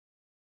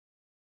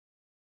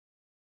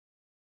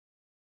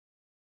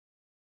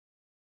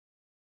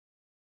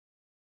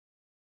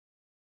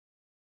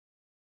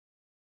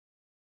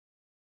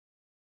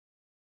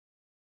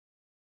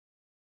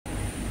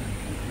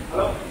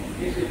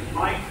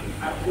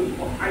item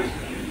for ice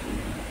cream.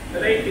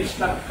 Today is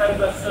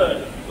September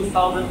 3rd,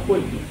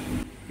 2020.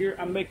 Here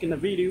I'm making a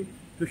video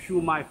to show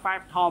my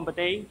 5-ton per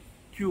day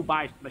cube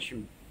ice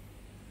machine.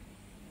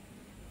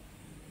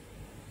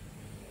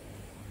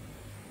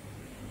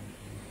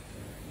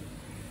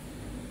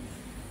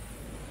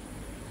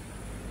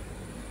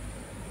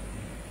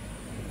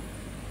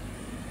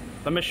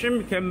 The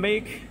machine can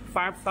make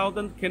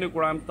 5,000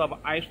 kilograms of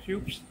ice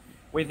cubes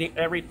within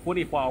every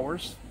 24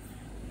 hours.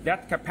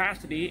 That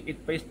capacity is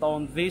based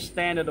on this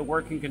standard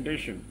working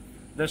condition.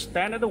 The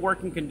standard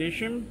working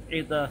condition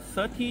is a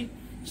 30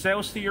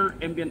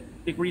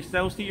 degrees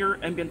Celsius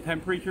ambient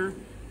temperature,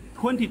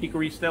 20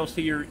 degrees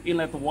Celsius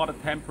inlet water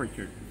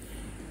temperature.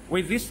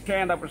 With this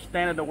kind of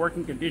standard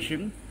working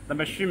condition, the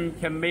machine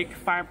can make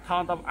 5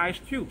 tons of ice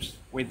cubes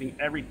within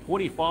every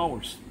 24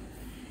 hours.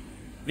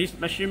 This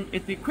machine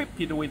is equipped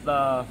with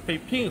a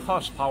 15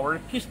 horsepower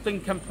piston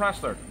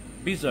compressor,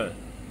 Bizzer.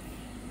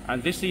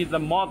 And this is the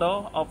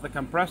model of the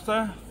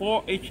compressor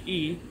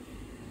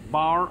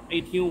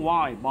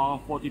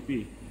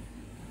 4HE-18Y-40B.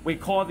 We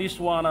call this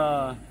one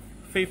a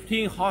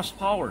 15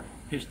 horsepower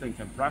piston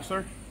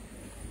compressor.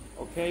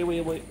 Okay,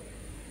 we will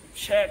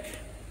check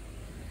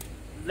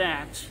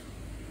that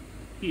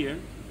here.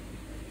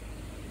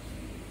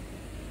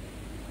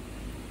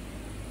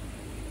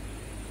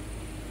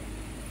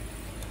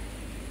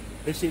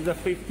 This is a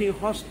 15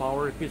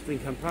 horsepower piston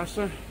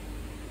compressor.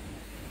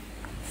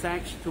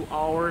 Thanks to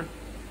our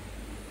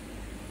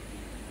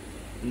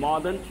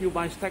modern cube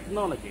ice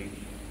technology,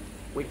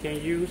 we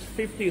can use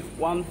 50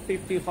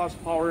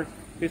 horsepower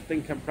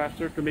piston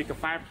compressor to make a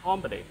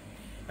 5-ton per day.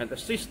 And the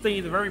system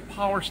is very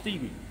power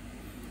saving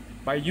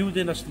by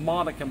using a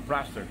smaller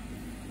compressor.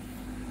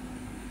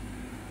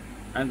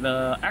 And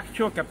the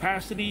actual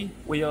capacity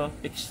will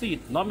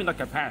exceed nominal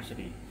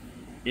capacity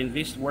in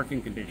this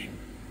working condition.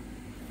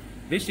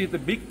 This is the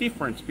big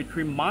difference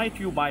between my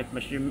cube ice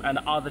machine and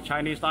other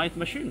Chinese ice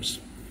machines.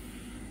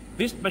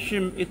 This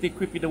machine is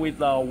equipped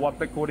with a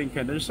water cooling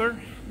condenser,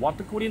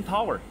 water cooling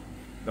tower.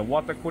 The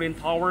water cooling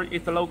tower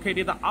is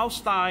located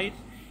outside,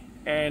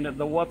 and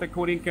the water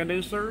cooling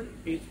condenser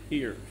is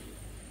here.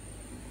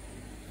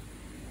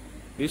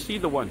 This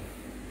is the one.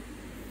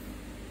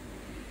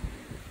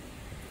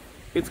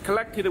 It's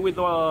connected with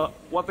the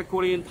water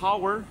cooling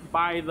tower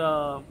by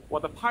the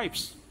water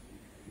pipes.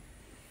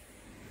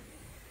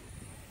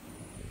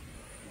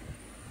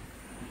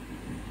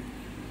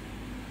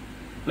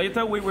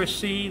 Later we will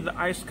see the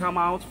ice come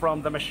out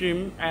from the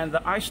machine, and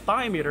the ice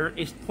diameter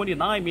is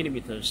 29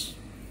 millimeters.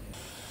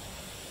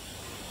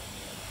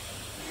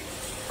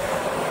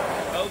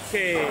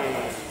 Okay,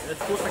 let's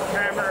put the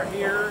camera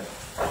here.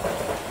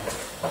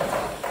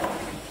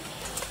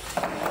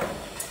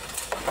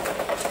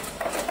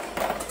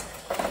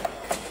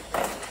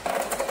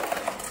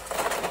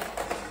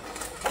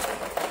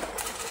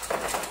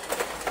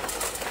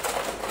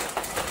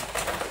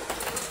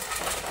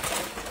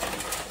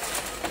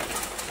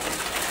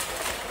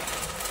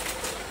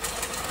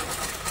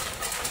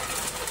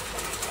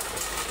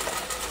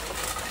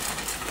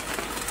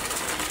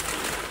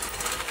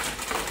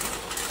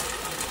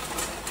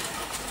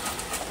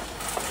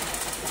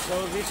 So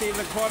this is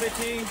the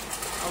quality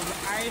of the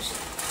ice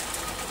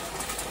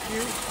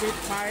cubes made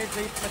by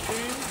this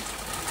machine.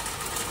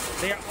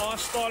 They are all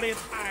solid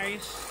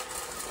ice.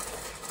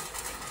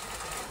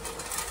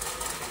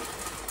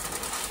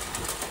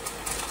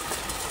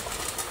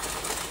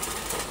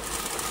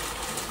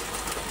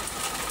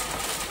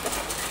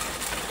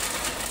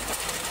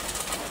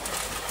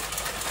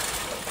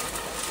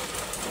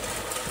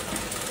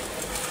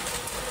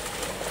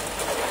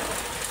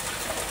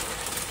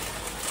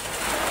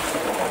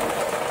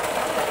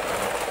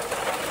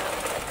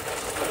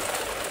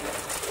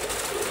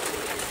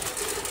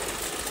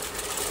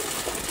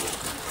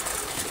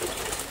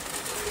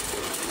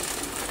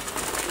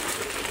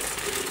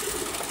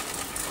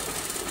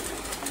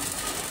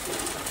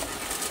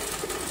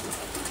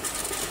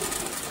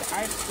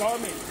 Ice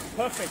forming,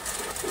 perfect.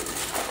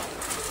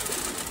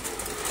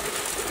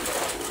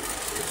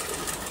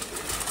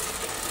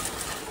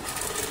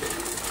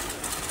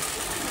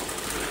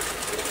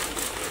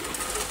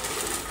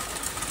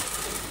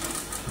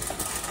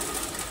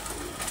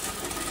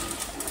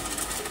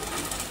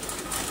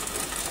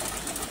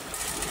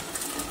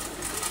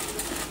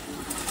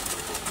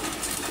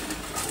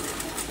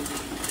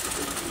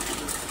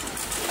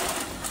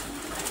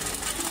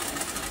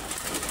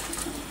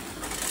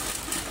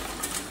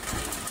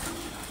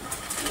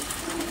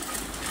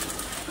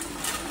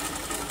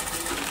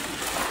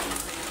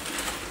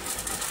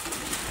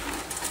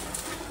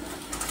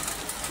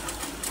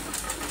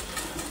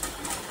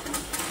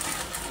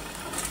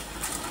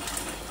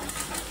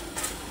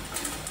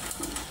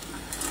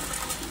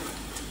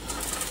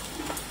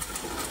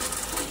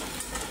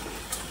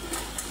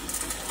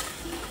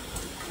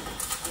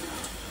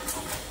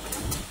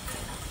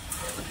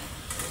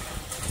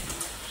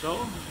 So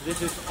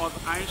this is all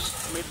the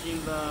ice made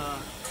in the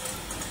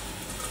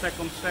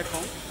second.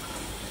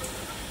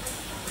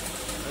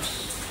 Let's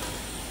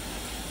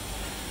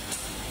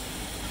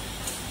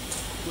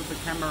put the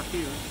camera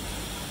here.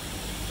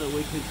 so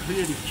we can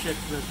clearly check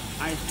the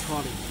ice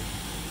quality.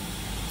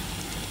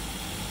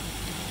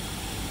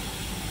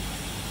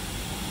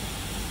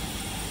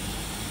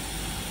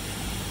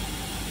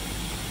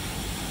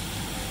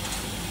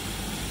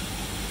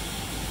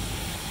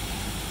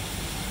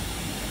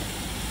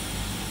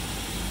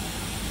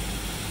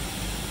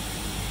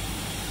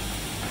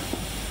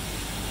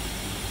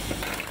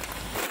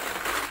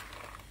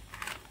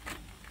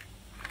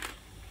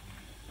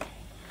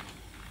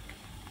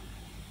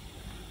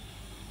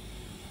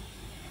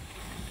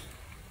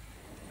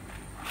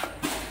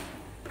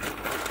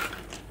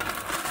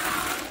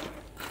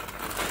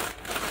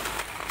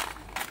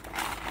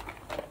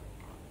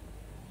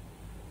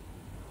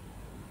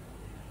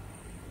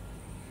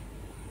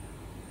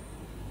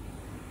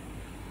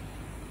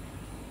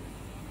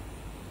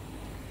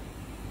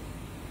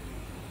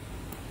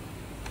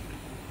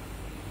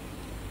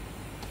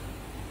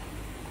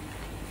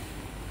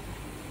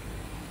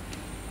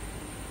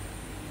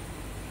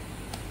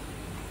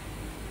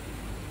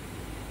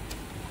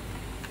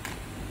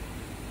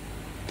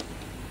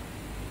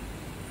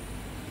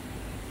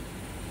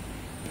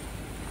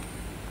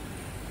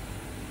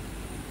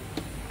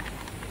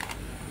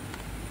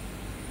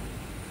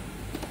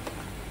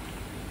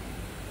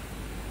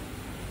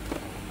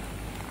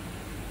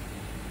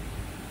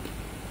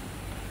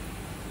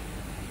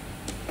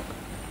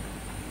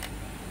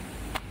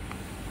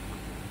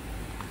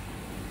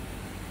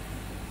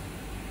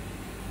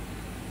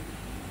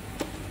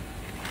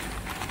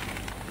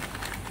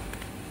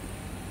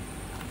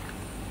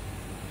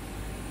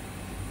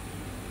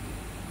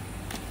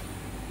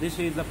 This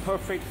is the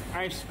perfect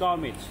ice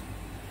garment.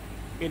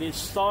 It is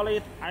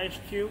solid ice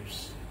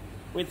cubes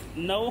with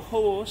no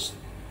holes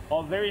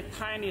or very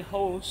tiny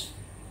holes.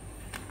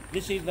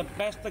 This is the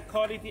best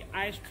quality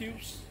ice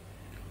cubes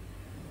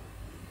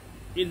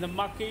in the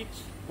market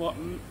for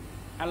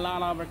a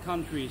lot of other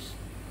countries.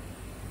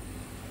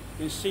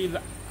 You can see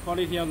the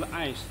quality of the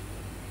ice.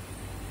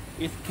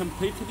 It's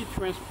completely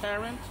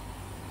transparent,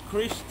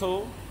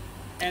 crystal,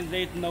 and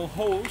there's no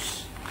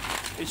holes.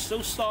 It's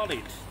so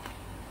solid.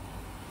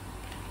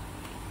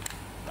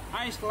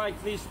 Ice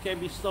like this can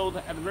be sold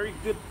at a very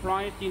good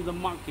price in the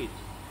market.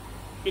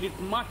 It is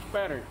much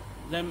better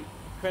than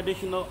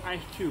traditional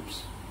ice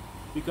tubes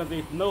because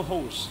there's no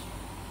holes.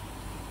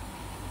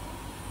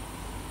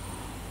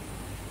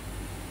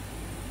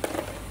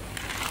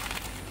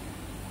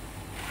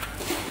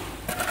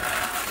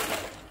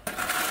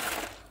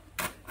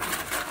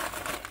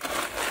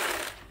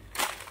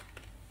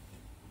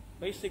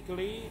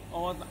 Basically,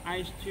 all the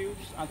ice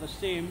tubes are the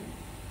same.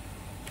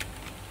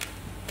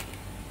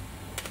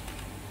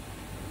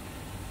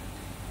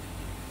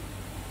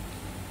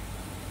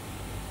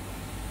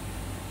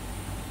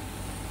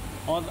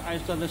 All the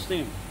ice are the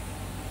same.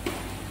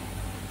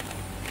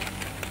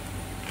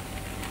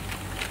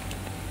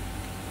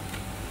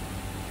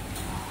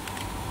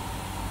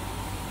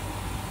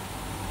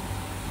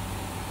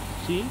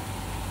 See?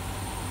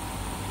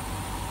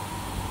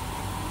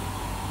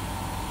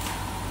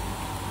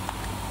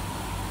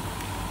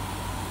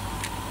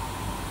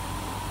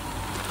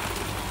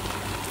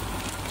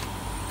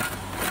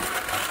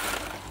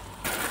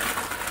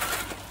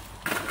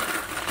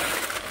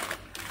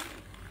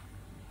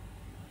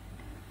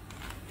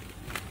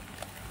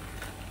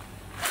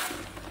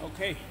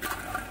 Okay.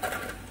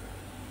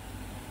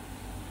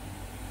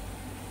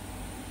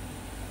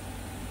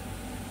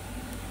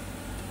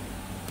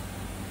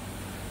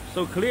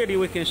 So clearly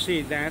we can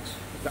see that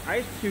the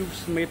ice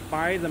tubes made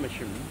by the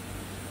machine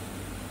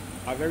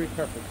are very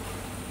perfect.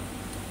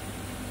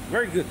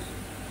 Very good.